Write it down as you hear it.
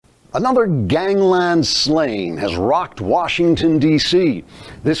Another gangland slaying has rocked Washington, D.C.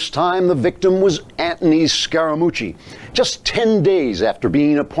 This time the victim was Anthony Scaramucci. Just 10 days after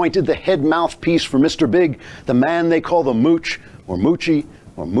being appointed the head mouthpiece for Mr. Big, the man they call the Mooch, or Moochie,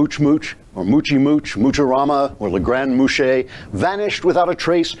 or Mooch Mooch, or Moochie Mooch, Moochorama, or Le Grand Mouche, vanished without a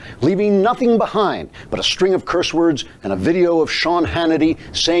trace, leaving nothing behind but a string of curse words and a video of Sean Hannity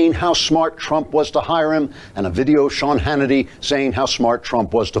saying how smart Trump was to hire him, and a video of Sean Hannity saying how smart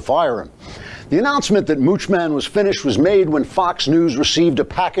Trump was to fire him. The announcement that Moochman was finished was made when Fox News received a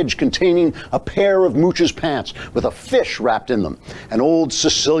package containing a pair of Mooch's pants with a fish wrapped in them, an old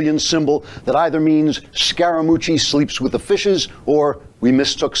Sicilian symbol that either means Scaramucci sleeps with the fishes or we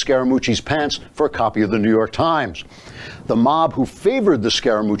mistook Scaramucci's pants for a copy of the New York Times. The mob who favored the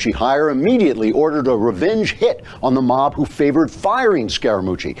Scaramucci hire immediately ordered a revenge hit on the mob who favored firing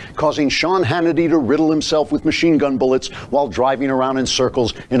Scaramucci, causing Sean Hannity to riddle himself with machine gun bullets while driving around in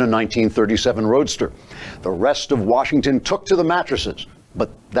circles in a 1937 Roadster. The rest of Washington took to the mattresses,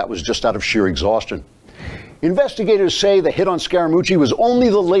 but that was just out of sheer exhaustion. Investigators say the hit on Scaramucci was only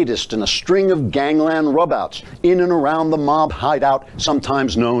the latest in a string of gangland rubouts in and around the mob hideout,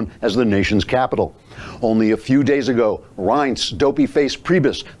 sometimes known as the nation's capital. Only a few days ago, Reince dopey-faced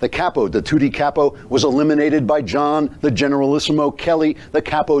Priebus, the capo de tutti capo, was eliminated by John, the generalissimo Kelly, the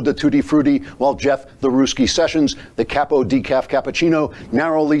capo de tutti frutti, while Jeff, the Ruski Sessions, the capo decaf cappuccino,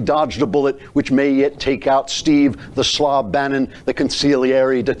 narrowly dodged a bullet which may yet take out Steve, the Slav Bannon, the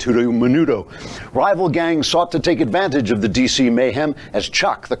consigliere de tutti menudo. Rival gangs sought to take advantage of the D.C. mayhem as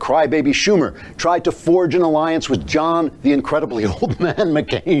Chuck, the crybaby Schumer, tried to forge an alliance with John, the incredibly old man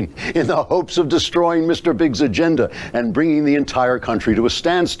McCain, in the hopes of destroying Mr. Big's agenda and bringing the entire country to a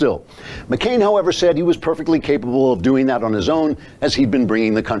standstill. McCain, however, said he was perfectly capable of doing that on his own, as he'd been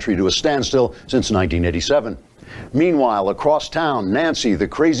bringing the country to a standstill since 1987. Meanwhile, across town, Nancy, the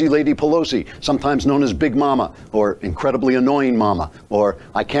crazy lady Pelosi, sometimes known as Big Mama, or incredibly annoying Mama, or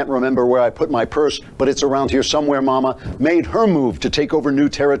I can't remember where I put my purse, but it's around here somewhere Mama, made her move to take over new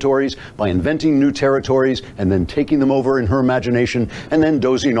territories by inventing new territories and then taking them over in her imagination and then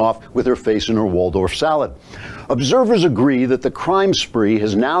dozing off with her face in her Waldorf salad. Observers agree that the crime spree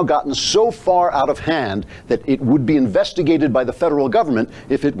has now gotten so far out of hand that it would be investigated by the federal government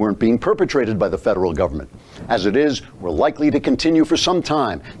if it weren't being perpetrated by the federal government. As it is, we're likely to continue for some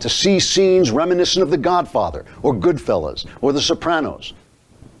time to see scenes reminiscent of The Godfather, or Goodfellas, or The Sopranos,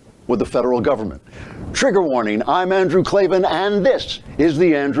 or the federal government. Trigger warning, I'm Andrew Klavan, and this is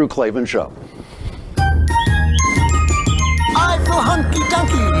The Andrew Klavan Show. I feel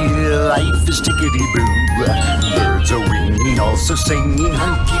hunky-dunky, life is tickety-boo. Birds are winging, also singing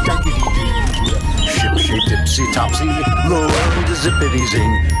hunky-dunky-doo. Ship-shape, tipsy-topsy, the world is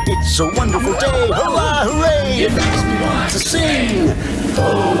zippity-zing. It's a wonderful day, hurrah, hooray! It makes me want to sing.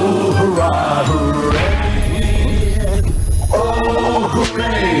 Oh, hurrah, hooray! Oh,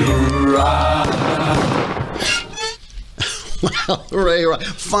 hooray, hurrah! Well, hooray, hooray.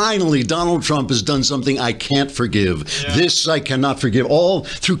 Finally, Donald Trump has done something I can't forgive. Yeah. This I cannot forgive. All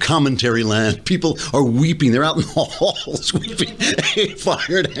through commentary land, people are weeping. They're out in the halls weeping. They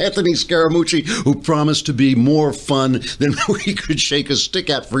fired Anthony Scaramucci, who promised to be more fun than we could shake a stick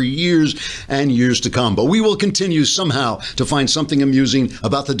at for years and years to come. But we will continue somehow to find something amusing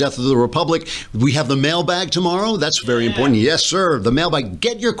about the death of the Republic. We have the mailbag tomorrow. That's very important. Yes, sir. The mailbag.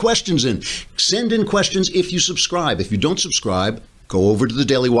 Get your questions in. Send in questions if you subscribe. If you don't subscribe, go over to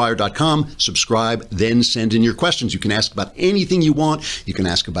thedailywire.com, subscribe, then send in your questions. You can ask about anything you want. You can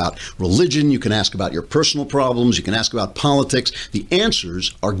ask about religion. You can ask about your personal problems. You can ask about politics. The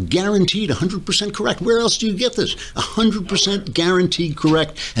answers are guaranteed 100% correct. Where else do you get this? 100% guaranteed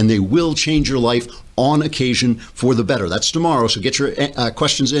correct, and they will change your life on occasion for the better. That's tomorrow, so get your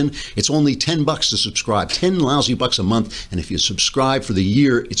questions in. It's only $10 to subscribe, 10 lousy bucks a month, and if you subscribe for the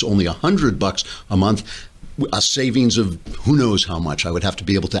year, it's only $100 a month. A savings of who knows how much I would have to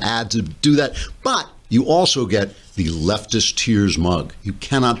be able to add to do that. But you also get the Leftist Tears mug. You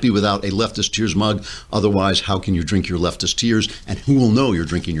cannot be without a Leftist Tears mug. Otherwise, how can you drink your Leftist Tears? And who will know you're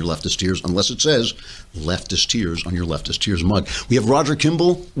drinking your Leftist Tears unless it says Leftist Tears on your Leftist Tears mug? We have Roger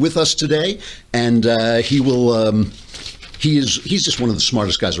Kimball with us today, and he will... He's just one of the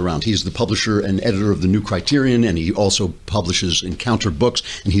smartest guys around. He's the publisher and editor of the New Criterion, and he also publishes Encounter books,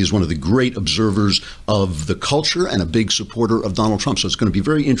 and he is one of the great observers of the culture and a big supporter of Donald Trump. So it's going to be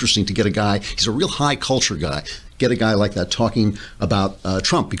very interesting to get a guy. He's a real high culture guy. Get a guy like that talking about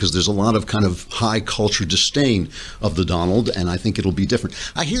Trump, because there's a lot of kind of high culture disdain of the Donald, and I think it'll be different.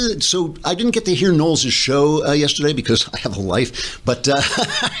 So I didn't get to hear Knowles' show yesterday because I have a life, but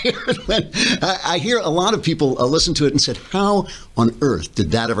I I hear a lot of people listen to it and said, how on earth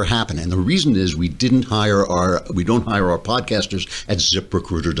did that ever happen? And the reason is we don't hire our podcasters at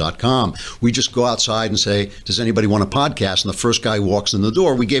ZipRecruiter.com. We just go outside and say, does anybody want a podcast? And the first guy who walks in the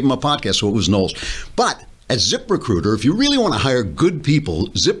door, we gave him a podcast, so it was Knowles. But at ZipRecruiter, if you really want to hire good people,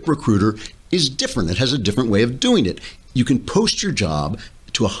 ZipRecruiter is different. It has a different way of doing it. You can post your job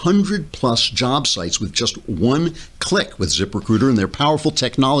to 100+ job sites with just one click with ZipRecruiter, and their powerful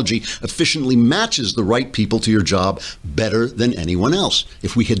technology efficiently matches the right people to your job better than anyone else.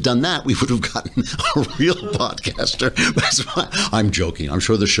 If we had done that, we would have gotten a real podcaster. That's why I'm joking. I'm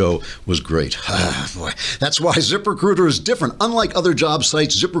sure the show was great. Boy. That's why ZipRecruiter is different. Unlike other job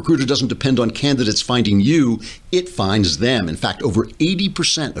sites, ZipRecruiter doesn't depend on candidates finding you. It finds them. In fact, over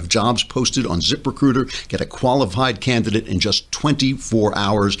 80% of jobs posted on ZipRecruiter get a qualified candidate in just 24 hours.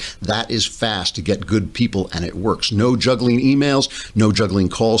 That is fast to get good people, and it works. No juggling emails, no juggling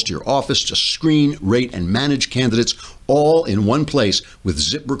calls to your office. Just screen, rate, and manage candidates all in one place with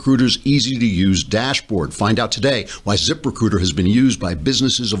ZipRecruiter's easy-to-use dashboard. Find out today why ZipRecruiter has been used by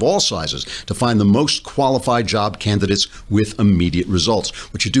businesses of all sizes to find the most qualified job candidates with immediate results.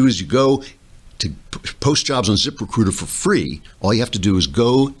 What you do is you go to post jobs on ZipRecruiter for free. All you have to do is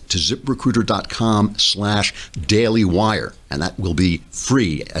go to ZipRecruiter.com/dailywire, and that will be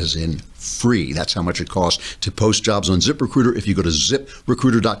free, as in free. That's how much it costs to post jobs on ZipRecruiter. If you go to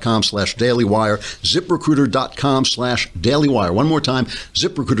ZipRecruiter.com/dailywire, ZipRecruiter.com/dailywire. One more time,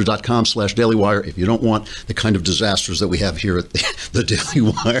 ZipRecruiter.com/dailywire. If you don't want the kind of disasters that we have here at the Daily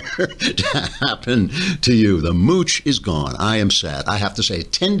Wire to happen to you. The Mooch is gone. I am sad. I have to say,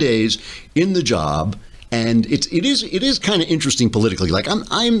 10 days in the job, and it is kind of interesting politically. Like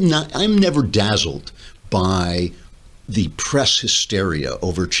I'm never dazzled by the press hysteria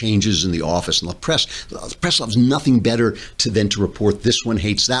over changes in the office, and the press loves nothing better than to report this one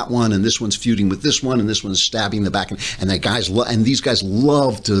hates that one, and this one's feuding with this one, and this one's stabbing the back, and these guys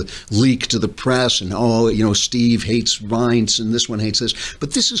love to leak to the press, and Steve hates Reince, and this one hates this.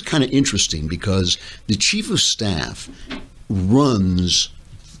 But this is kind of interesting because the chief of staff runs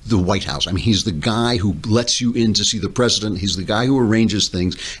the White House. I mean, he's the guy who lets you in to see the president. He's the guy who arranges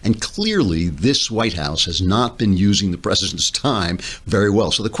things. And clearly, this White House has not been using the president's time very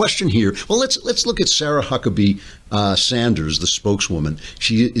well. So the question here, well, let's look at Sarah Huckabee Sanders, the spokeswoman.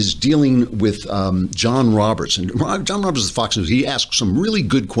 She is dealing with John Roberts. And John Roberts of Fox News, he asks some really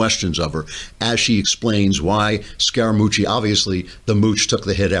good questions of her as she explains why Scaramucci, obviously the Mooch took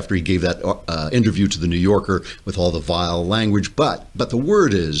the hit after he gave that interview to the New Yorker with all the vile language. But the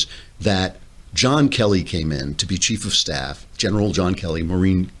word is that John Kelly came in to be chief of staff, General John Kelly,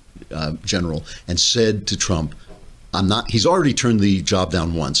 Marine general, and said to Trump, he's already turned the job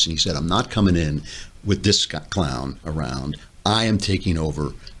down once. And he said, I'm not coming in with this clown around. I am taking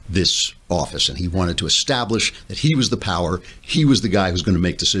over this office. And he wanted to establish that he was the power. He was the guy who's going to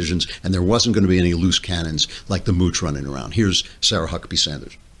make decisions. And there wasn't going to be any loose cannons like the Mooch running around. Here's Sarah Huckabee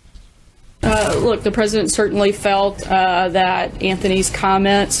Sanders. Look, the president certainly felt that Anthony's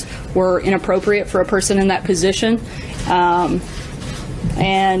comments were inappropriate for a person in that position.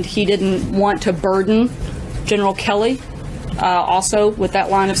 And he didn't want to burden General Kelly also with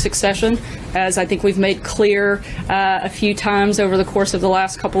that line of succession, as I think we've made clear a few times over the course of the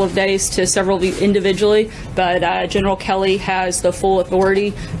last couple of days to several of you individually. But General Kelly has the full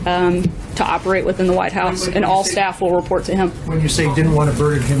authority to operate within the White House, and all staff will report to him. When you say didn't want to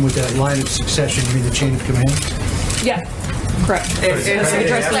burden him with that line of succession, you mean the chain of command? Yeah, correct. And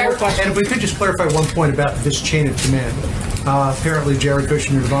if we could just clarify one point about this chain of command. Apparently, Jared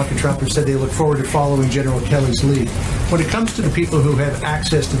Kushner and Ivanka Trump have said they look forward to following General Kelly's lead. When it comes to the people who have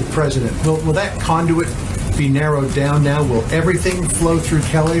access to the president, will that conduit be narrowed down now? Will everything flow through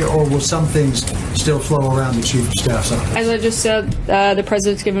Kelly, or will some things still flow around the chief of staff's office? As I just said, the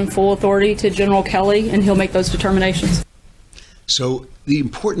president's given full authority to General Kelly, and he'll make those determinations. So the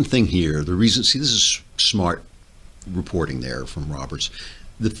important thing here, this is smart reporting there from Roberts.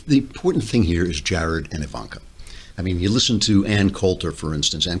 The important thing here is Jared and Ivanka. I mean, you listen to Ann Coulter, for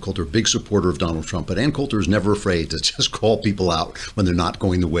instance. Ann Coulter, a big supporter of Donald Trump, but Ann Coulter is never afraid to just call people out when they're not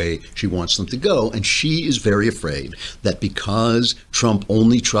going the way she wants them to go. And she is very afraid that because Trump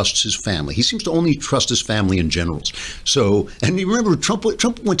only trusts his family, he seems to only trust his family and generals. So, and you remember, Trump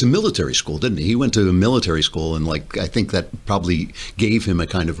went to military school, didn't he? He went to military school, and I think that probably gave him a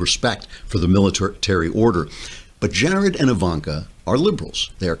kind of respect for the military order. But Jared and Ivanka are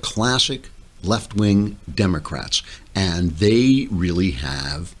liberals. They're classic left-wing Democrats, and they really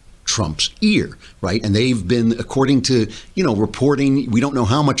have Trump's ear, right? And they've been, according to, reporting, we don't know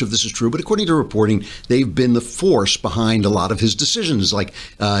how much of this is true, but according to reporting, they've been the force behind a lot of his decisions, like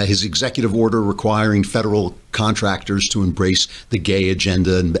his executive order requiring federal contractors to embrace the gay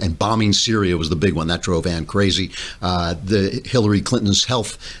agenda, and bombing Syria was the big one. That drove Ann crazy. The Hillary Clinton's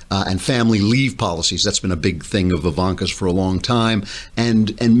health and family leave policies, that's been a big thing of Ivanka's for a long time.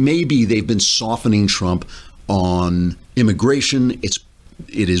 And maybe they've been softening Trump on immigration.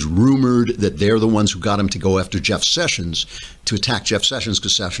 It is rumored that they're the ones who got him to go after Jeff Sessions, to attack Jeff Sessions,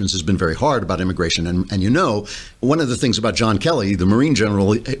 because Sessions has been very hard about immigration. And one of the things about John Kelly, the Marine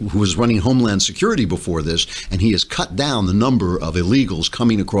general who was running Homeland Security before this, and he has cut down the number of illegals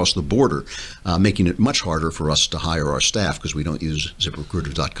coming across the border, making it much harder for us to hire our staff because we don't use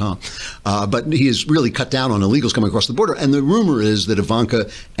ZipRecruiter.com. But he has really cut down on illegals coming across the border. And the rumor is that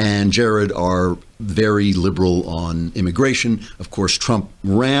Ivanka and Jared are very liberal on immigration. Of course, Trump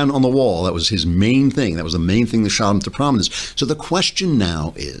ran on the wall. That was his main thing. That was the main thing that shot him to prominence. So the question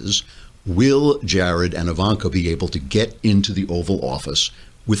now is, will Jared and Ivanka be able to get into the Oval Office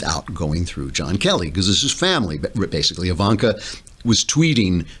without going through John Kelly? Because this is family, basically. Ivanka was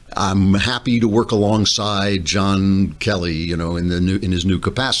tweeting, "I'm happy to work alongside John Kelly, in his new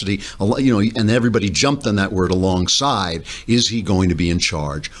capacity." And everybody jumped on that word, alongside. Is he going to be in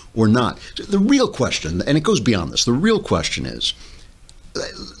charge or not? The real question, and it goes beyond this, the real question is,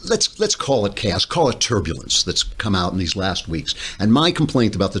 let's call it chaos, call it turbulence that's come out in these last weeks. And my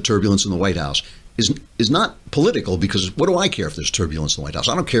complaint about the turbulence in the White House is not political, because what do I care if there's turbulence in the White House?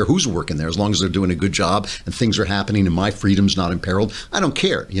 I don't care who's working there, as long as they're doing a good job and things are happening and my freedom's not imperiled. I don't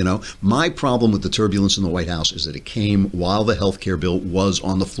care. My problem with the turbulence in the White House is that it came while the health care bill was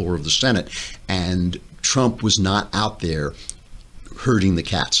on the floor of the Senate, and Trump was not out there herding the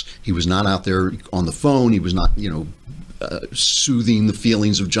cats. He was not out there on the phone. He was not, soothing the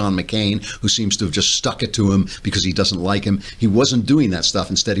feelings of John McCain, who seems to have just stuck it to him because he doesn't like him. He wasn't doing that stuff.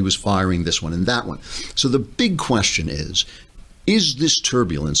 Instead, he was firing this one and that one. So the big question is this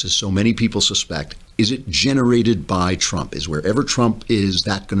turbulence, as so many people suspect, is it generated by Trump? Is wherever Trump is,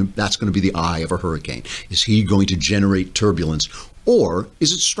 that's going to be the eye of a hurricane? Is he going to generate turbulence, or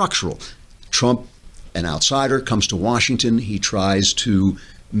is it structural? Trump, an outsider, comes to Washington. He tries to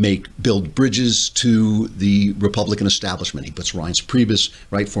build bridges to the Republican establishment. He puts Reince Priebus,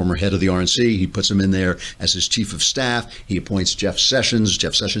 right, former head of the RNC, he puts him in there as his chief of staff. He appoints Jeff Sessions.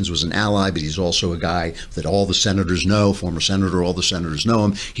 Jeff Sessions was an ally, but he's also a guy that all the senators know, former senator, all the senators know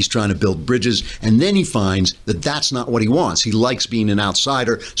him. He's trying to build bridges. And then he finds that that's not what he wants. He likes being an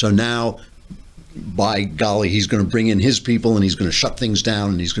outsider. So now, by golly, he's going to bring in his people and he's going to shut things down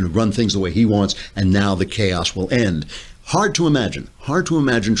and he's going to run things the way he wants. And now the chaos will end. Hard to imagine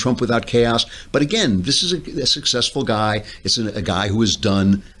Trump without chaos. But again, this is a successful guy. It's a guy who has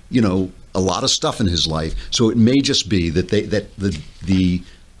done, a lot of stuff in his life. So it may just be that the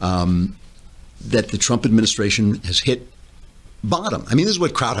Trump administration has hit bottom. I mean, this is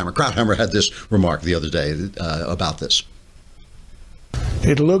what Krauthammer had this remark the other day about this.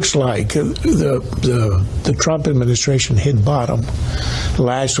 It looks like the Trump administration hit bottom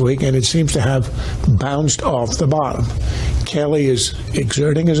last week, and it seems to have bounced off the bottom. Kelly is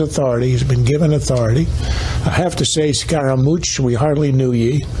exerting his authority. He's been given authority. I have to say, Scaramucci, we hardly knew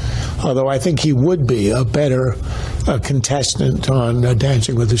ye, although I think he would be a better contestant on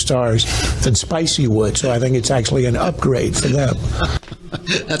Dancing with the Stars than Spicy would. So I think it's actually an upgrade for them.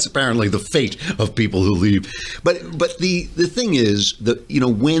 That's apparently the fate of people who leave. But the thing is that,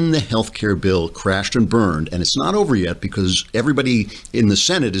 when the health care bill crashed and burned, and it's not over yet because everybody in the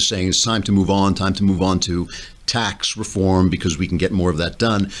Senate is saying it's time to move on to tax reform because we can get more of that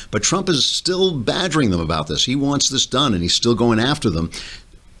done. But Trump is still badgering them about this. He wants this done and he's still going after them.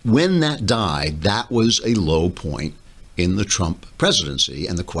 When that died, that was a low point in the Trump presidency.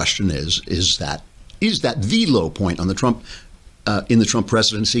 And the question is that the low point on the Trump in the Trump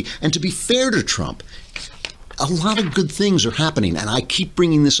presidency? And to be fair to Trump, a lot of good things are happening. And I keep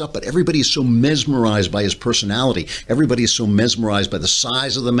bringing this up, but everybody is so mesmerized by his personality. Everybody is so mesmerized by the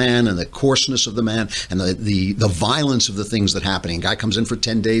size of the man and the coarseness of the man and the violence of the things that are happening. A guy comes in for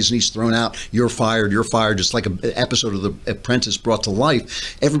 10 days and he's thrown out. You're fired, just like an episode of The Apprentice brought to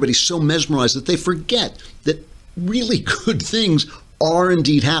life. Everybody's so mesmerized that they forget that really good things are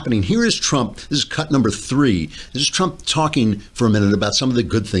indeed happening. Here is Trump. This is cut number 3. This is Trump talking for a minute about some of the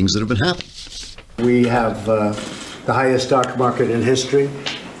good things that have been happening. We have the highest stock market in history.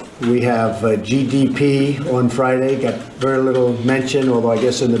 We have GDP on Friday, got very little mention, although I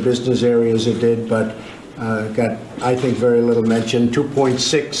guess in the business areas it did, but got, I think, very little mention.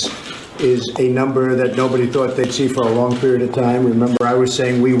 2.6 is a number that nobody thought they'd see for a long period of time. Remember, I was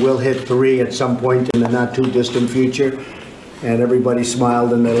saying we will hit 3 at some point in the not too distant future, and everybody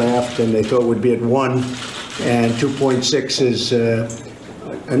smiled and they laughed and they thought we'd be at 1, and 2.6 is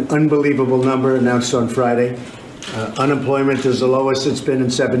an unbelievable number announced on Friday. Unemployment is the lowest it's been in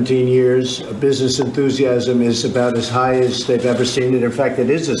 17 years. Business enthusiasm is about as high as they've ever seen it. In fact, it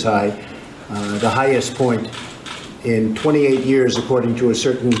is as high, the highest point in 28 years, according to a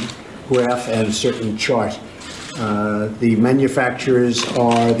certain graph and a certain chart. The manufacturers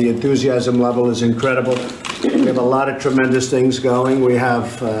the enthusiasm level is incredible. We have a lot of tremendous things going. We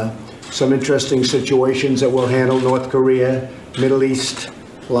have some interesting situations that we'll handle. North Korea, Middle East,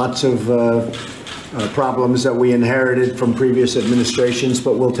 lots of problems that we inherited from previous administrations,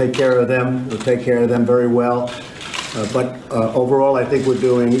 but we'll take care of them. We'll take care of them very well. But overall, I think we're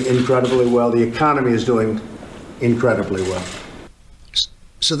doing incredibly well. The economy is doing incredibly well.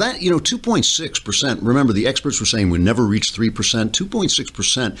 So that, 2.6%, remember the experts were saying we'd never reach 3%,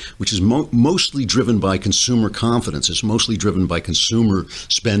 2.6%, which is mostly driven by consumer confidence. It's mostly driven by consumer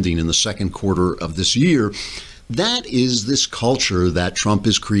spending in the second quarter of this year. That is this culture that Trump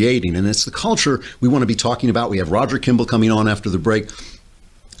is creating, and it's the culture we want to be talking about. We have Roger Kimball coming on after the break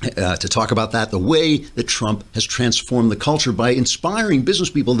to talk about that, the way that Trump has transformed the culture by inspiring business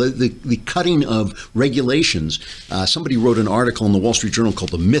people, the cutting of regulations. Somebody wrote an article in the Wall Street Journal called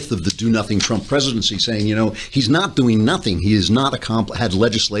The Myth of the Do-Nothing Trump Presidency, saying, he's not doing nothing. He has not had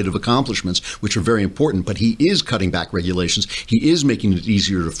legislative accomplishments, which are very important, but he is cutting back regulations. He is making it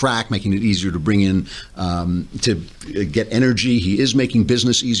easier to frack, making it easier to bring in, to get energy. He is making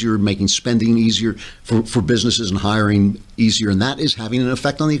business easier, making spending easier for businesses and hiring easier, and that is having an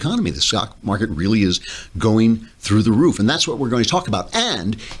effect on the economy. The stock market really is going through the roof, and that's what we're going to talk about.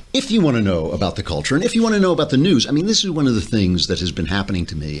 And if you want to know about the culture, and if you want to know about the news, this is one of the things that has been happening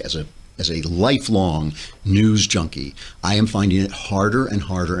to me as a lifelong news junkie. I am finding it harder and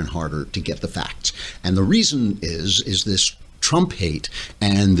harder and harder to get the facts, and the reason is this Trump hate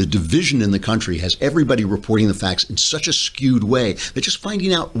and the division in the country has everybody reporting the facts in such a skewed way that just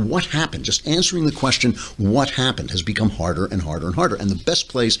finding out what happened, just answering the question, what happened, has become harder and harder and harder. And the best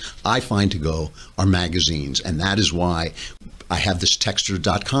place I find to go are magazines. And that is why I have this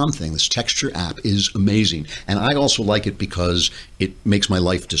Texture.com thing. This Texture app is amazing. And I also like it because it makes my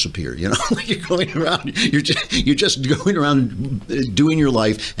life disappear. Like you're going around, you're just going around doing your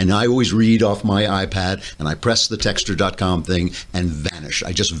life. And I always read off my iPad and I press the Texture.com thing and vanish.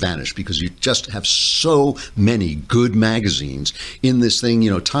 I just vanish because you just have so many good magazines in this thing.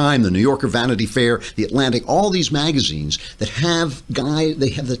 Time, the New Yorker, Vanity Fair, the Atlantic, all these magazines that have they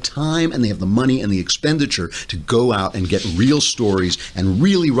have the time and they have the money and the expenditure to go out and get real stories and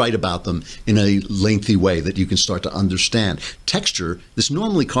really write about them in a lengthy way that you can start to understand. Texture, this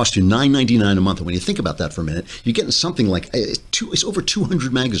normally costs you $9.99 a month. And when you think about that for a minute, you're getting something like it's over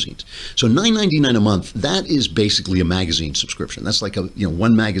 200 magazines. So $9.99 a month, that is basically a magazine subscription. That's like a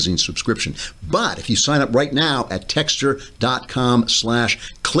one magazine subscription. But if you sign up right now at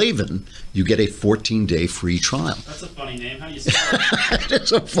Texture.com/Klavan, you get a 14-day free trial. That's a funny name. How do you spell it?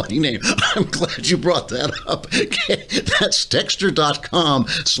 It's a funny name. I'm glad you brought that up. That's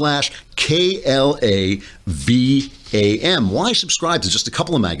Texture.com/KLAVAM. Why subscribe to just a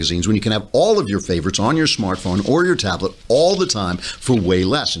couple of magazines when you can have all of your favorites on your smartphone or your tablet all the time for way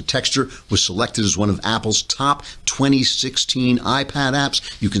less? And Texture was selected as one of Apple's top 2016 iPad apps.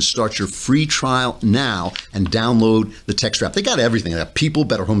 You can start your free trial now and download the Texture app. They got everything. They got People,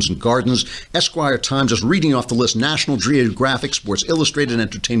 Better Homes and Gardens, Esquire, Time, just reading off the list, National Geographic, Sports Illustrated,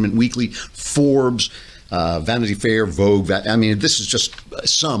 Entertainment Weekly, Forbes, Vanity Fair, Vogue. This is just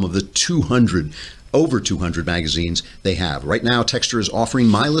some of the over 200 magazines they have. Right now, Texture is offering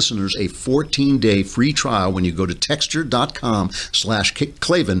my listeners a 14-day free trial when you go to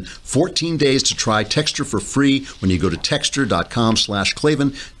Texture.com/Klavan. 14 days to try Texture for free when you go to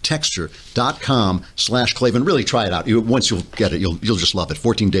Texture.com/Klavan. Texture.com/Klavan. Really try it out. Once you'll get it, you'll just love it.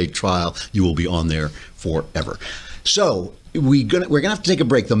 14-day trial. You will be on there forever. So we're gonna have to take a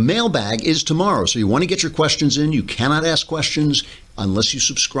break. The mailbag is tomorrow, so you want to get your questions in. You cannot ask questions unless you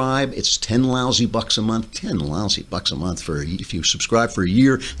subscribe. It's $10 lousy bucks a month. $10 lousy bucks a month if you subscribe for a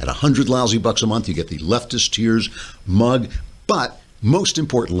year. At $100 lousy bucks a month, you get the Leftist Tears mug. But most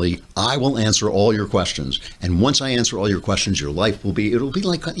importantly, I will answer all your questions. And once I answer all your questions, your life it'll be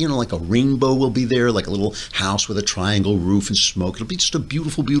like, like a rainbow will be there, like a little house with a triangle roof and smoke. It'll be just a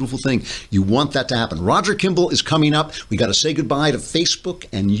beautiful, beautiful thing. You want that to happen. Roger Kimball is coming up. We got to say goodbye to Facebook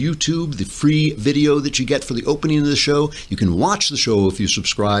and YouTube, the free video that you get for the opening of the show. You can watch the show if you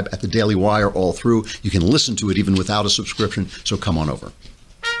subscribe at the Daily Wire all through. You can listen to it even without a subscription. So come on over.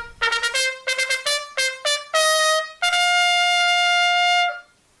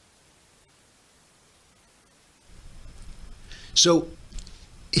 So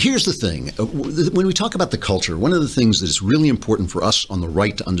here's the thing. When we talk about the culture, one of the things that is really important for us on the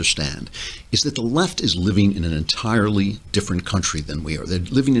right to understand is that the left is living in an entirely different country than we are. They're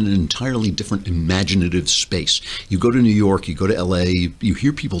living in an entirely different imaginative space. You go to New York, you go to LA, you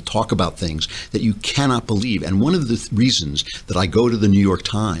hear people talk about things that you cannot believe. And one of the reasons that I go to the New York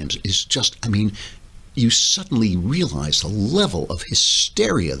Times is just, you suddenly realize the level of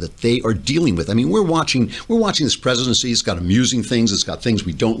hysteria that they are dealing with. We're watching this presidency. It's got amusing things. It's got things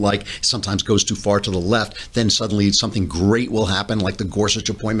we don't like. It sometimes goes too far to the left. Then suddenly something great will happen, like the Gorsuch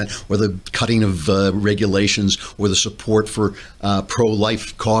appointment or the cutting of regulations or the support for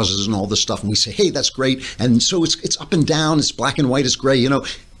pro-life causes and all this stuff. And we say, hey, that's great. And so it's up and down. It's black and white. It's gray.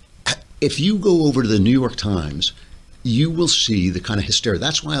 If you go over to the New York Times, you will see the kind of hysteria.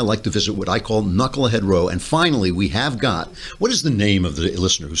 That's why I like to visit what I call Knucklehead Row. And finally, we have got, what is the name of the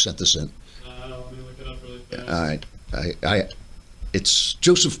listener who sent this in? Let me look it up really fast. All right. It's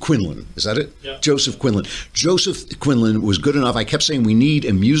Joseph Quinlan. Is that it? Yeah. Joseph Quinlan. Joseph Quinlan was good enough. I kept saying we need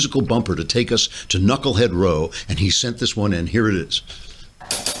a musical bumper to take us to Knucklehead Row. And he sent this one in. Here it is.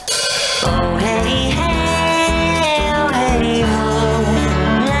 Oh, hey, hey, oh, hey, oh,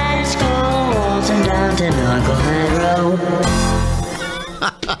 let's go waltzing down to Knucklehead Row.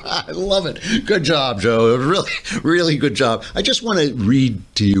 I love it. Good job, Joe. Really, really good job. I just want to read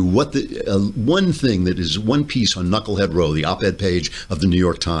to you what the one thing that is one piece on Knucklehead Row, the op-ed page of the New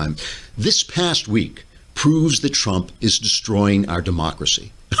York Times. This past week proves that Trump is destroying our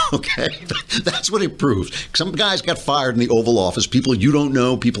democracy. Okay, that's what it proves. Some guys got fired in the Oval Office, people you don't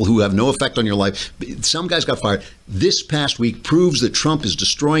know, people who have no effect on your life. Some guys got fired. This past week proves that Trump is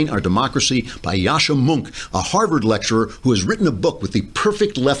destroying our democracy by Yascha Mounk, a Harvard lecturer who has written a book with the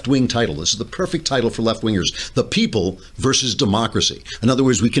perfect left-wing title. This is the perfect title for left-wingers: The People versus Democracy. In other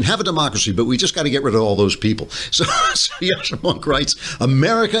words, we can have a democracy, but we just got to get rid of all those people. So Yascha Mounk writes,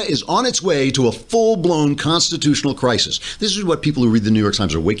 America is on its way to a full-blown constitutional crisis. This is what people who read the New York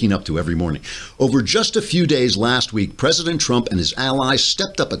Times are waking up to every morning. Over just a few days last week, President Trump and his allies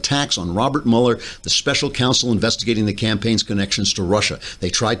stepped up attacks on Robert Mueller, the special counsel investigating the campaign's connections to Russia.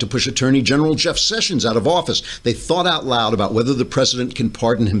 They tried to push Attorney General Jeff Sessions out of office. They thought out loud about whether the president can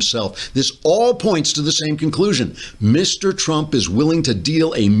pardon himself. This all points to the same conclusion. Mr. Trump is willing to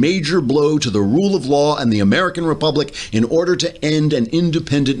deal a major blow to the rule of law and the American Republic in order to end an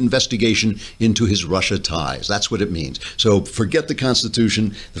independent investigation into his Russia ties. That's what it means. So forget the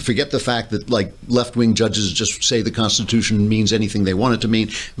Constitution. Forget the fact that, like, left-wing judges just say the Constitution means anything they want it to mean.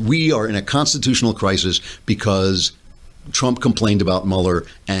 We are in a constitutional crisis because Trump complained about Mueller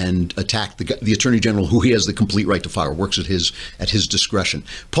and attacked the Attorney General, who he has the complete right to fire, works at his discretion.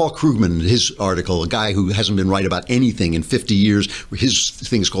 Paul Krugman, in his article, a guy who hasn't been right about anything in 50 years, his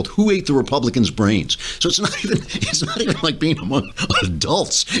thing is called "Who Ate the Republicans' Brains?" So it's not even like being among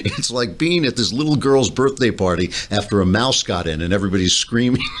adults. It's like being at this little girl's birthday party after a mouse got in and everybody's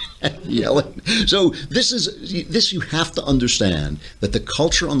screaming and yelling. So this you have to understand, that the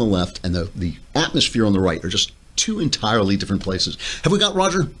culture on the left and the atmosphere on the right are just two entirely different places. Have we got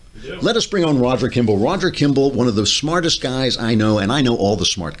Roger? Yeah. Let us bring on Roger Kimball. Roger Kimball, one of the smartest guys I know, and I know all the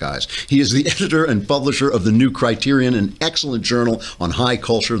smart guys. He is the editor and publisher of The New Criterion, an excellent journal on high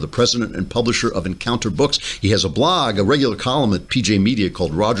culture, the president and publisher of Encounter Books. He has a blog, a regular column at PJ Media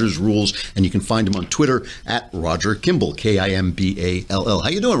called Roger's Rules, and you can find him on Twitter at Roger Kimball, Kimball. How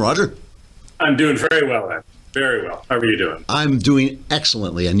you doing, Roger? I'm doing very well, Ed. Very well. How are you doing? I'm doing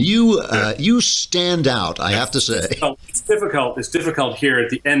excellently, and you stand out, I have to say. It's difficult. It's difficult here at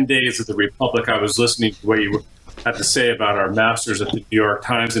the end days of the Republic. I was listening to what you had to say about our masters at the New York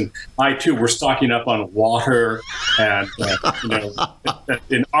Times, and I too were stocking up on water and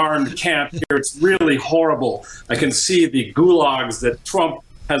an armed camp here. It's really horrible. I can see the gulags that Trump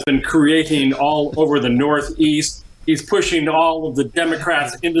has been creating all over the Northeast. He's pushing all of the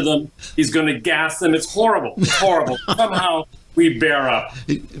Democrats into them. He's going to gas them. It's horrible. It's horrible. Somehow we bear up.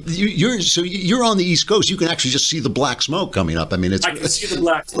 You're on the East Coast. You can actually just see the black smoke coming up. I can see the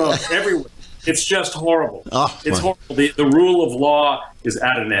black smoke everywhere. It's just horrible. It's wow. horrible. The rule of law is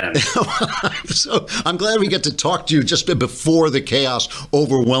at an end. So I'm glad we get to talk to you just before the chaos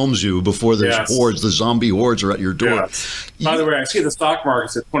overwhelms you, before there's hordes, the zombie hordes are at your door. Yes. By the way, I see the stock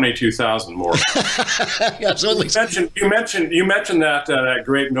market's at 22,000 more. Yeah, so you mentioned that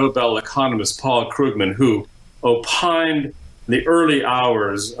great Nobel economist Paul Krugman, who opined in the early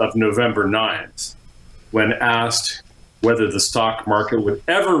hours of November 9th when asked whether the stock market would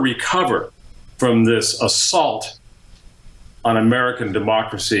ever recover from this assault on American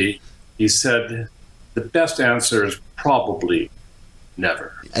democracy. He said the best answer is probably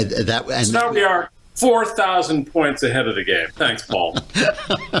never. So now we are 4,000 points ahead of the game. Thanks, Paul.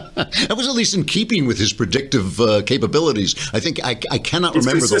 That was at least in keeping with his predictive capabilities. I think I cannot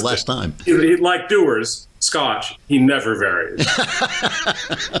remember the last time. Like Doers, Scotch, he never varies.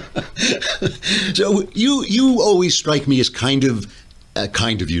 So you always strike me as kind of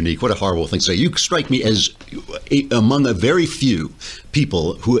unique. What a horrible thing to say. You strike me as among a very few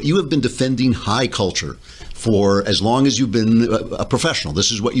people who you have been defending high culture for as long as you've been a professional. This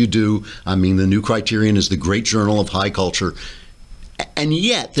is what you do. I mean, the New Criterion is the great journal of high culture. And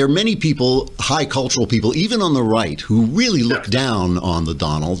yet, there are many people, high cultural people, even on the right, who really look down on the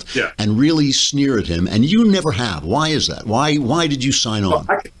Donald and really sneer at him. And you never have. Why is that? Why did you sign on?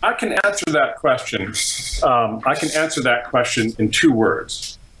 Well, I can answer that question. I can answer that question in 2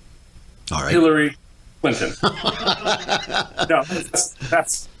 words. All right. Hillary Clinton. No,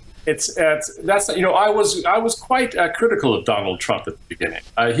 that's I was quite critical of Donald Trump at the beginning.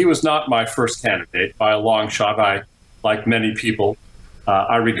 He was not my first candidate by a long shot. I, like many people,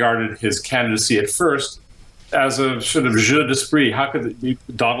 I regarded his candidacy at first as a sort of jeu d'esprit. How could it be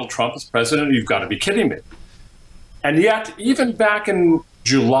Donald Trump as president? You've got to be kidding me. And yet, even back in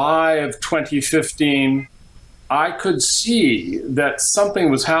July of 2015, I could see that something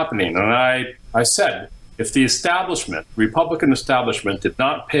was happening. And I said, if the establishment, Republican establishment, did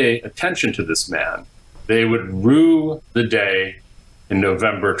not pay attention to this man, they would rue the day in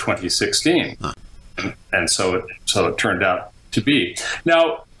November 2016. And so it turned out to be.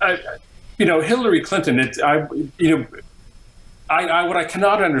 Now, Hillary Clinton, what I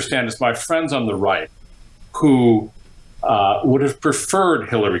cannot understand is my friends on the right who would have preferred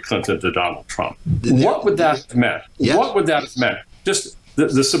Hillary Clinton to Donald Trump. What would that have meant? Yes. What would that have meant? Just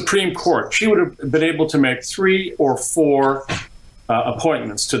the Supreme Court, she would have been able to make 3 or 4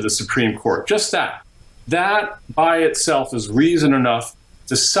 appointments to the Supreme Court. Just that. That by itself is reason enough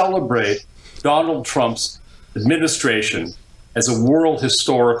to celebrate Donald Trump's administration as a world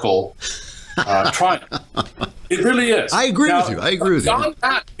historical triumph. It really is. I agree with you. I agree with you.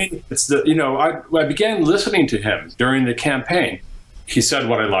 That, it's I began listening to him during the campaign. He said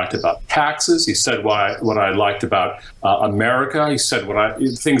what I liked about taxes. He said what I liked about America. He said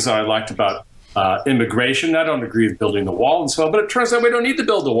things that I liked about immigration. I don't agree with building the wall and so on, but it turns out we don't need to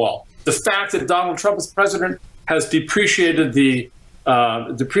build the wall. The fact that Donald Trump as president has depreciated the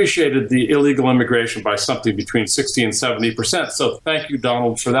illegal immigration by something between 60 and 70%. So thank you,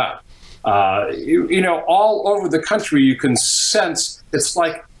 Donald, for that. All over the country, you can sense it's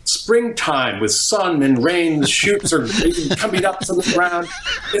like springtime with sun and rain. The shoots are coming up from the ground.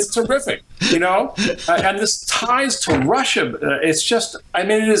 It's terrific, and this ties to Russia. It's just,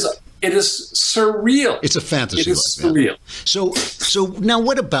 it is surreal. It's a fantasy. It is surreal. So now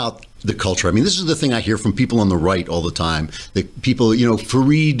what about the culture? I mean, this is the thing I hear from people on the right all the time. That people,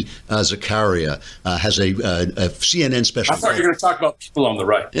 Fareed Zakaria has a CNN special. I thought you were going to talk about people on the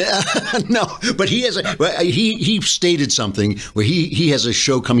right. Yeah, no, but he has he stated something where he has a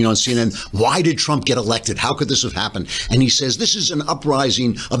show coming on CNN. Why did Trump get elected? How could this have happened? And he says this is an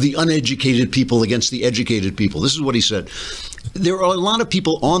uprising of the uneducated people against the educated people. This is what he said. There are a lot of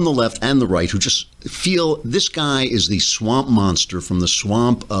people on the left and the right who just feel this guy is the swamp monster from the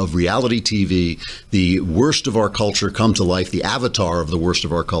swamp of reality TV, the worst of our culture come to life, the avatar of the worst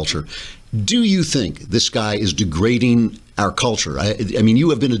of our culture. Do you think this guy is degrading our culture? I mean, you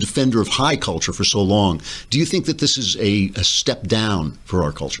have been a defender of high culture for so long. Do you think that this is a step down for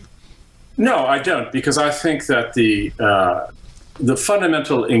our culture? No, I don't, because I think that the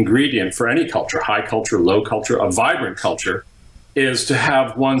fundamental ingredient for any culture, high culture, low culture, a vibrant culture, is to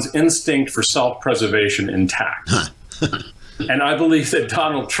have one's instinct for self-preservation intact. And I believe that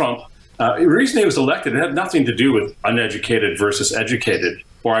Donald Trump, the reason he was elected, it had nothing to do with uneducated versus educated,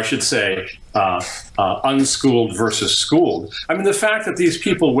 or I should say unschooled versus schooled. I mean, the fact that these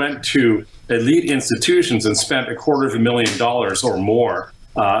people went to elite institutions and spent $250,000 or more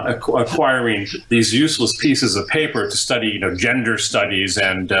acquiring these useless pieces of paper to study, gender studies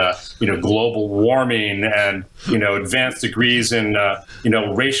and, global warming and, advanced degrees in,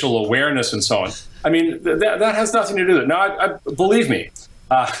 racial awareness and so on. I mean, that has nothing to do with it. Now, believe me,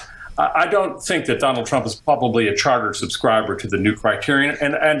 I don't think that Donald Trump is probably a charter subscriber to the New Criterion.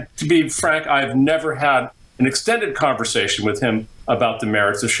 And to be frank, I've never had an extended conversation with him about the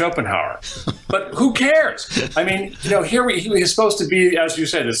merits of Schopenhauer. But who cares? I mean, here he is supposed to be, as you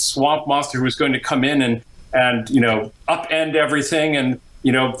say, this swamp monster who is going to come in and upend everything and,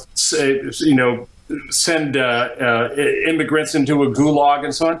 send immigrants into a gulag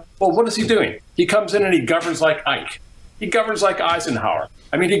and so on. Well, what is he doing? He comes in and he governs like Ike. He governs like Eisenhower.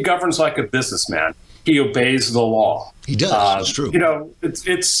 I mean, he governs like a businessman. he obeys the law. He does. It's true. You know,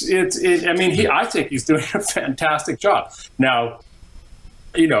 I mean, I think he's doing a fantastic job. Now,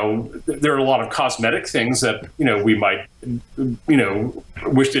 you know, there are a lot of cosmetic things that, you know, we might, you know,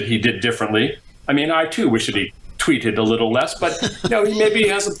 wish that he did differently. I mean, I too wish that he tweeted a little less, but, you know, maybe he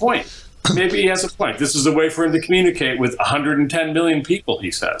has a point. Maybe he has a point. This is a way for him to communicate with 110 million people,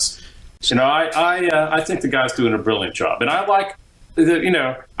 he says. You know, I think the guy's doing a brilliant job. And I like, you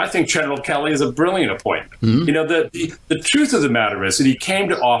know, I think General Kelly is a brilliant appointment. Mm-hmm. You know, the truth of the matter is that he came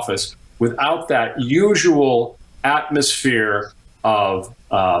to office without that usual atmosphere of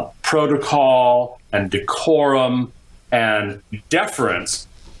protocol and decorum and deference,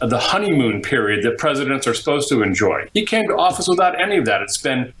 the honeymoon period that presidents are supposed to enjoy. He came to office without any of that. It's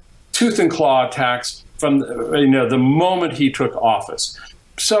been tooth and claw attacks from, you know, the moment he took office.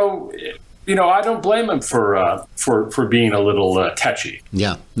 So, you know, I don't blame him for being a little touchy.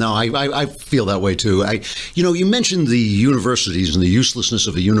 Yeah, no, I feel that way too. You know, you mentioned the universities and the uselessness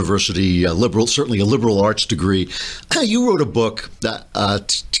of a university liberal, certainly a liberal arts degree. You wrote a book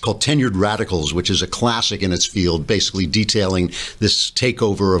called Tenured Radicals, which is a classic in its field, basically detailing this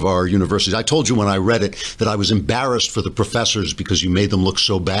takeover of our universities. I told you when I read it that I was embarrassed for the professors because you made them look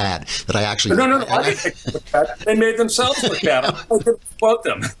so bad that I actually. No, I didn't make them look bad. They made themselves look bad. I didn't quote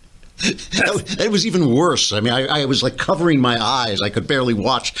them. It was even worse. I mean, I was like covering my eyes. I could barely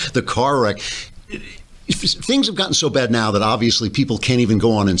watch the car wreck. Things have gotten so bad now that obviously people can't even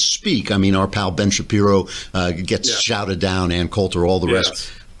go on and speak. I mean, our pal Ben Shapiro gets shouted down, Ann Coulter, all the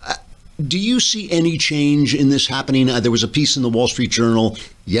rest. Do you see any change in this happening? There was a piece in the Wall Street Journal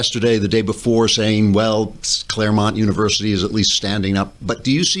yesterday, the day before, saying, well, Claremont University is at least standing up. But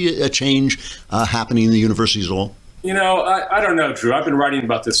do you see a change happening in the universities at all? You know, I don't know, Drew. I've been writing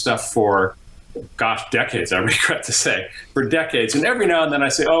about this stuff for, gosh, decades, I regret to say, for decades. And every now and then I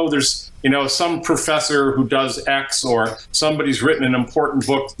say, oh, there's, you know, some professor who does X, or somebody's written an important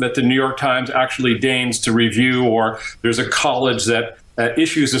book that the New York Times actually deigns to review, or there's a college that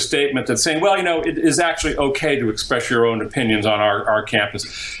issues a statement that's saying, well, you know, it is actually okay to express your own opinions on our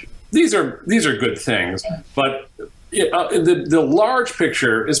campus. These are good things. But the large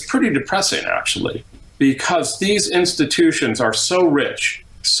picture is pretty depressing, actually, because these institutions are so rich,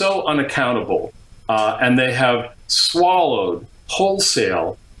 so unaccountable, and they have swallowed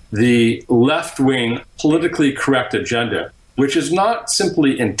wholesale the left-wing politically correct agenda, which is not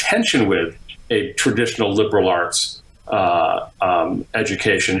simply in tension with a traditional liberal arts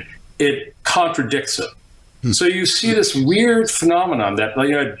education, it contradicts it. So you see this weird phenomenon that,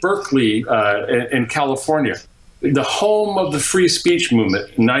 you know, at Berkeley in California, the home of the free speech movement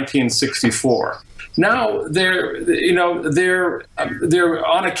in 1964, now they're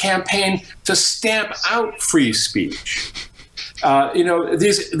on a campaign to stamp out free speech. You know,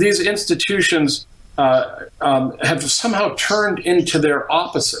 these institutions have somehow turned into their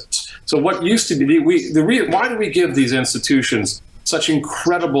opposites. So what used to be why do we give these institutions such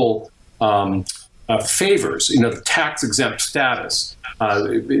incredible favors? You know, the tax exempt status,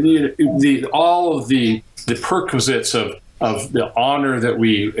 all of the perquisites of the honor that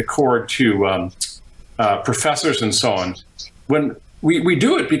we accord to professors and so on. When we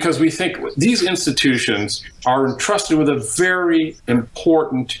do it because we think these institutions are entrusted with a very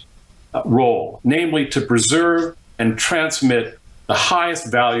important role, namely to preserve and transmit the highest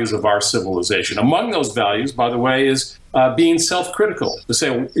values of our civilization. Among those values, by the way, is being self-critical, to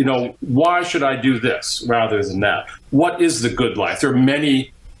say, you know, why should I do this rather than that? What is the good life? There are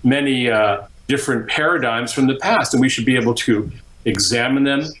many different paradigms from the past, and we should be able to examine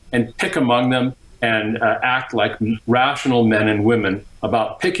them and pick among them and act like rational men and women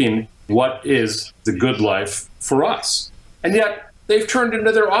about picking what is the good life for us. And yet they've turned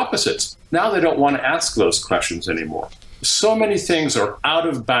into their opposites. Now they don't want to ask those questions anymore. So many things are out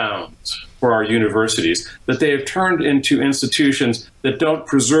of bounds for our universities that they have turned into institutions that don't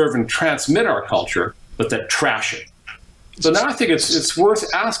preserve and transmit our culture, but that trash it. So now I think it's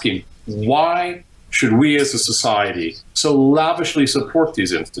worth asking, why should we as a society so lavishly support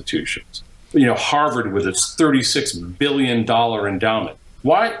these institutions? You know, Harvard with its $36 billion endowment.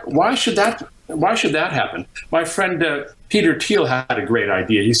 Why should that happen? My friend Peter Thiel had a great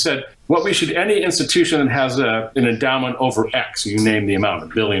idea. He said, any institution that has an endowment over X, you name the amount,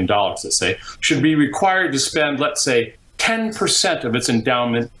 $1 billion, let's say, should be required to spend, let's say, 10% of its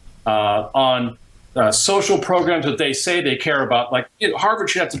endowment on social programs that they say they care about. Like, Harvard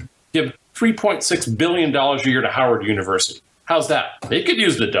should have to give $3.6 billion a year to Howard University. How's that? They could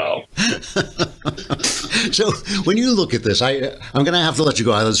use the dough. So when you look at this, I'm going to have to let you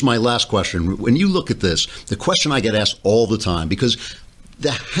go. This is my last question. When you look at this, the question I get asked all the time, because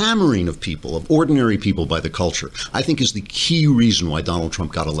the hammering of people, of ordinary people by the culture, I think is the key reason why Donald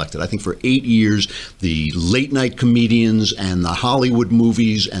Trump got elected. I think for 8 years, the late night comedians and the Hollywood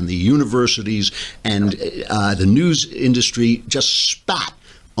movies and the universities and the news industry just spat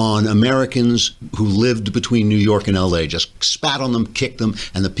on Americans who lived between New York and LA, just spat on them, kicked them,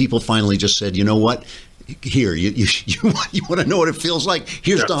 and the people finally just said, you know what? Here, you want to know what it feels like?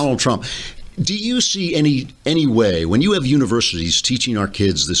 Here's Donald Trump. Do you see any way, when you have universities teaching our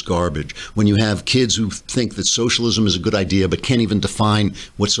kids this garbage, when you have kids who think that socialism is a good idea but can't even define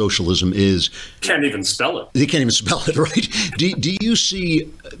what socialism is? Can't even spell it. They can't even spell it, right? Do you see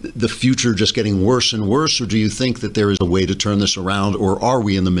the future just getting worse and worse, or do you think that there is a way to turn this around, or are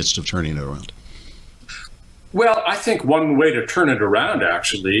we in the midst of turning it around? Well, I think one way to turn it around,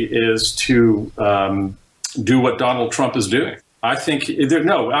 actually, is to do what Donald Trump is doing. I think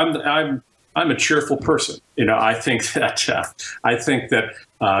I'm a cheerful person. I think that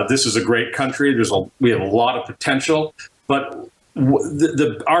this is a great country. We have a lot of potential, but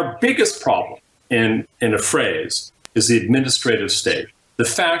our biggest problem in a phrase is the administrative state. The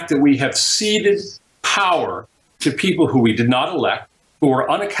fact that we have ceded power to people who we did not elect, who are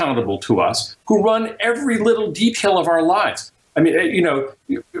unaccountable to us, who run every little detail of our lives. I mean, you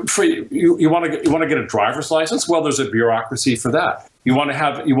want to get a driver's license? Well, there's a bureaucracy for that. You want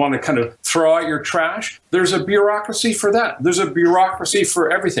to kind of throw out your trash? There's a bureaucracy for that. There's a bureaucracy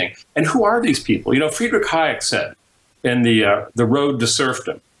for everything. And who are these people? Friedrich Hayek said in the Road to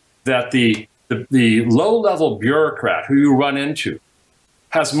Serfdom that the low-level bureaucrat who you run into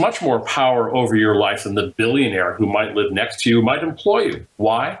has much more power over your life than the billionaire who might live next to you, might employ you.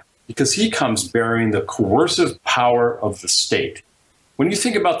 Why? Because he comes bearing the coercive power of the state. When you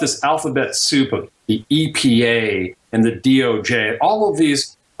think about this alphabet soup of the EPA and the DOJ, all of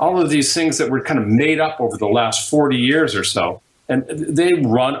these things that were kind of made up over the last 40 years or so, and they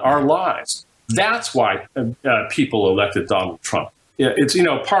run our lives. That's why people elected Donald Trump. It's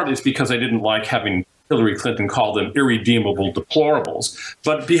partly it's because I didn't like having Hillary Clinton called them irredeemable deplorables,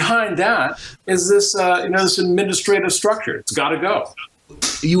 but behind that is this this administrative structure. It's got to go.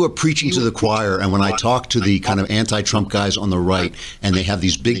 You are preaching to the choir, and when I talk to the kind of anti-Trump guys on the right, and they have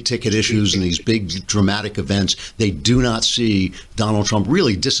these big ticket issues and these big dramatic events, they do not see Donald Trump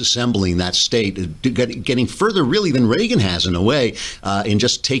really disassembling that state, getting further really than Reagan has in a way, in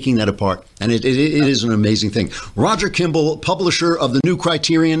just taking that apart. And it is an amazing thing. Roger Kimball, publisher of the New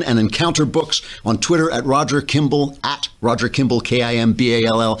Criterion and Encounter books, on Twitter at Roger Kimball, Kimball.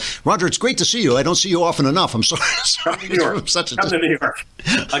 Roger, it's great to see you. I don't see you often enough. I'm sorry. Come to New York.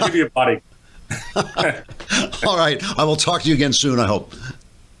 I'll give you a body. All right. I will talk to you again soon, I hope.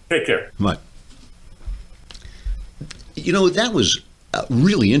 Take care. Bye. That was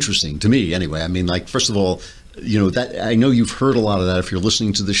really interesting to me anyway. I mean, first of all, that I know you've heard a lot of that. If you're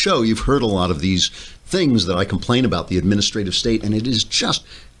listening to the show, you've heard a lot of these things that I complain about, the administrative state, and it is just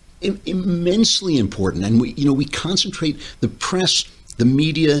immensely important. And we concentrate the press. The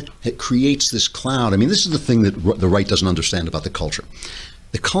media creates this cloud. I mean, this is the thing that the right doesn't understand about the culture.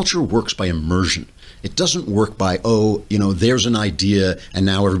 The culture works by immersion. It doesn't work by, there's an idea and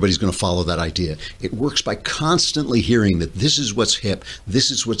now everybody's going to follow that idea. It works by constantly hearing that this is what's hip, this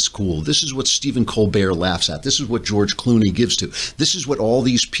is what's cool, this is what Stephen Colbert laughs at, this is what George Clooney gives to, this is what all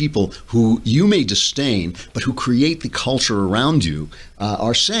these people who you may disdain, but who create the culture around you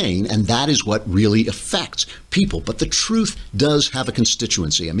are saying, and that is what really affects people. But the truth does have a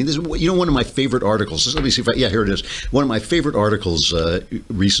constituency. I mean, this is, one of my favorite articles. Let me see if here it is. One of my favorite articles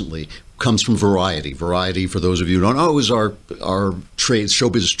recently comes from Variety. Variety, for those of you who don't know, is our trade,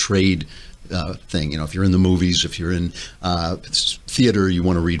 showbiz trade thing. If you're in the movies, if you're in theater, you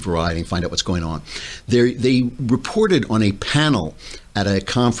want to read Variety and find out what's going on. They reported on a panel at a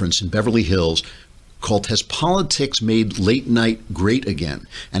conference in Beverly Hills called "Has Politics Made Late Night Great Again?"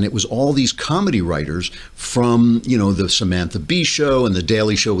 And it was all these comedy writers from, the Samantha Bee Show and the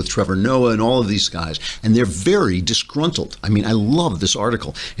Daily Show with Trevor Noah and all of these guys. And they're very disgruntled. I mean, I love this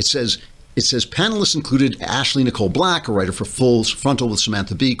article. It says panelists included Ashley Nicole Black, a writer for Full Frontal with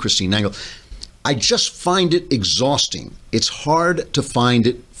Samantha Bee, Christine Nangle. "I just find it exhausting. It's hard to find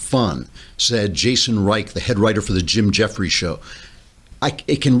it fun," said Jason Reich, the head writer for the Jim Jeffries Show.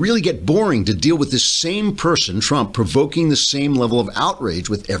 It can really get boring to deal with this same person, Trump, provoking the same level of outrage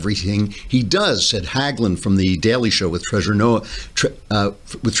with everything he does, said Hagelin from the Daily Show with Trevor Noah.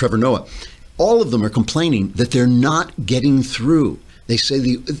 All of them are complaining that they're not getting through. They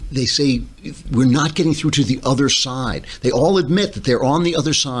say we're not getting through to the other side. They all admit that they're on the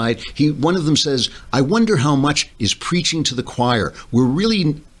other side. One of them says, "I wonder how much is preaching to the choir. We're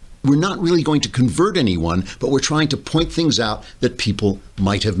really we're not really going to convert anyone, but we're trying to point things out that people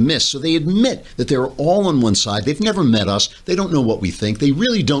might have missed. So they admit that they're all on one side. They've never met us. They don't know what we think. They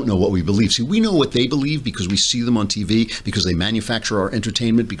really don't know what we believe. See, we know what they believe because we see them on TV, because they manufacture our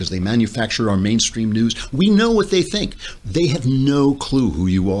entertainment, because they manufacture our mainstream news. We know what they think. They have no clue who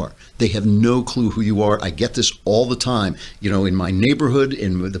you are. They have no clue who you are. I get this all the time. You know, in my neighborhood,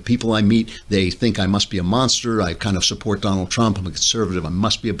 in the people I meet, they think I must be a monster. I kind of support Donald Trump. I'm a conservative. I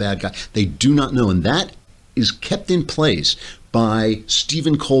must be a bad guy. They do not know. And that is kept in place by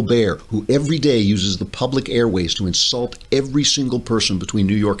Stephen Colbert, who every day uses the public airways to insult every single person between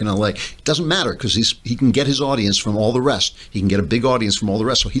New York and LA. It doesn't matter because he can get his audience from all the rest. He can get a big audience from all the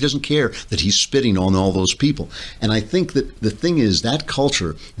rest. So he doesn't care that he's spitting on all those people. And I think that the thing is, that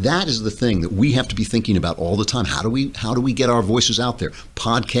culture, that is the thing that we have to be thinking about all the time. How do we get our voices out there?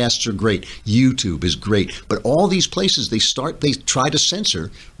 Podcasts are great. YouTube is great. But all these places, they try to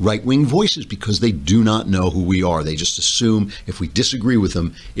censor right-wing voices because they do not know who we are. They just assume if we disagree with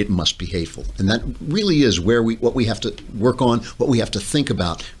them, it must be hateful. And that really is where what we have to work on, what we have to think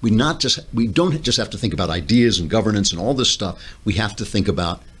about. We don't just have to think about ideas and governance and all this stuff. We have to think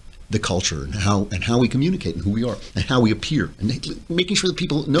about the culture and how we communicate and who we are and how we appear and making sure that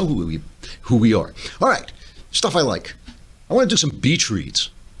people know who we are. All right, stuff I like. I want to do some beach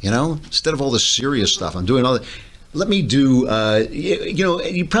reads, instead of all this serious stuff. I'm doing all that. Let me do, I've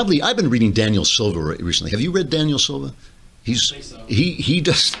been reading Daniel Silva recently. Have you read Daniel Silva? He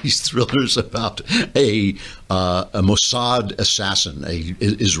does these thrillers about a Mossad assassin, a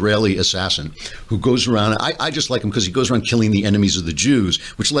Israeli assassin who goes around. I just like him because he goes around killing the enemies of the Jews,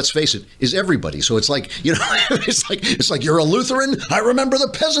 which, let's face it, is everybody. So it's like, it's like you're a Lutheran. I remember the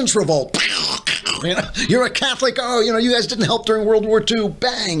Peasants' Revolt. You're a Catholic. Oh, you guys didn't help during World War II.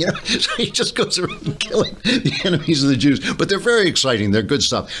 Bang. So he just goes around killing the enemies of the Jews. But they're very exciting. They're good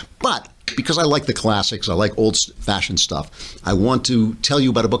stuff. But because I like the classics, I like old-fashioned stuff, I want to tell you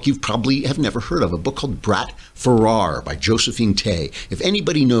about a book you probably have never heard of, a book called Brat Farrar by Josephine Tay. If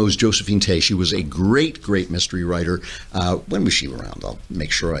anybody knows Josephine Tay, she was a great, great mystery writer. When was she around? I'll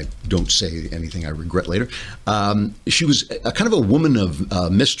make sure I don't say anything I regret later. She was a kind of a woman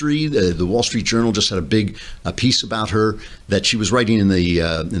of mystery. The Wall Street Journal just had a big piece about her that she was writing in the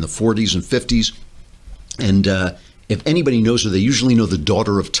 40s and 50s. And if anybody knows her, they usually know The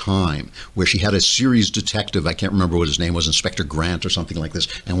Daughter of Time, where she had a series detective. I can't remember what his name was, Inspector Grant or something like this.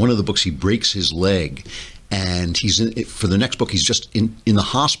 And one of the books, he breaks his leg. And for the next book, he's just in the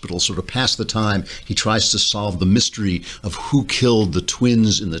hospital, sort of past the time. He tries to solve the mystery of who killed the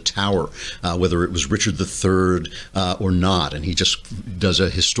twins in the tower, whether it was Richard III or not. And he just does a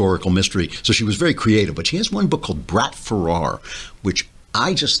historical mystery. So she was very creative. But she has one book called Brat Farrar, which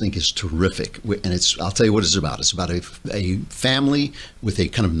I just think is terrific. And I'll tell you what it's about. It's about a family with a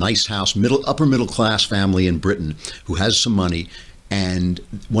kind of nice house, upper middle class family in Britain who has some money. And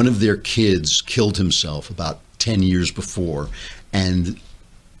one of their kids killed himself about 10 years before. And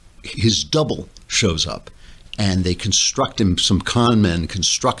his double shows up. And they some con men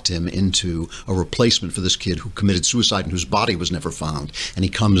construct him into a replacement for this kid who committed suicide and whose body was never found. And he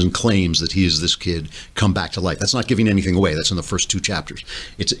comes and claims that he is this kid come back to life. That's not giving anything away. That's in the first 2 chapters.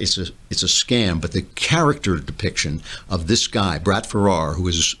 It's a scam, but the character depiction of this guy, Brat Farrar, who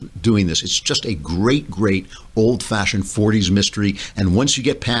is doing this, it's just a great, great old-fashioned 40s mystery. And once you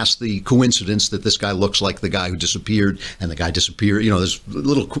get past the coincidence that this guy looks like the guy who disappeared and the guy disappeared, there's a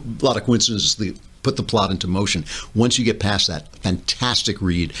lot of coincidences that put the plot into motion. Once you get past that, fantastic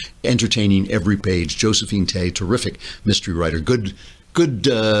read, entertaining every page. Josephine Tay, terrific mystery writer. Good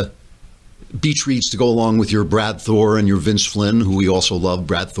beach reads to go along with your Brad Thor and your Vince Flynn, who we also love.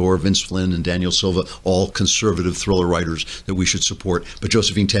 Brad Thor, Vince Flynn, and Daniel Silva, all conservative thriller writers that we should support. But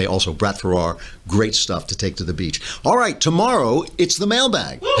Josephine Tay, also Brat Farrar, great stuff to take to the beach. All right, tomorrow, it's the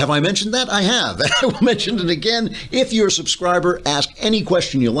mailbag. Have I mentioned that? I have. I will mention it again. If you're a subscriber, ask any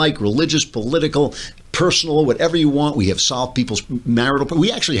question you like, religious, political, personal, whatever you want. We have solved people's marital.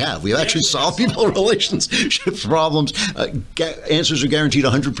 We actually solved people's relationship problems. Answers are guaranteed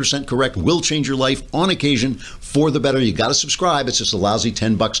 100% correct. Will change your life on occasion for the better. You got to subscribe. It's just a lousy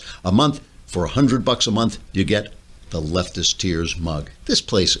 $10 a month. For $100 a month, you get the Leftist Tears mug. This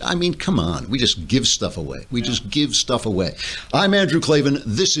place, I mean, come on. We just give stuff away. Just give stuff away. I'm Andrew Klavan.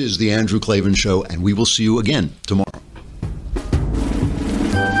 This is The Andrew Klavan Show, and we will see you again tomorrow.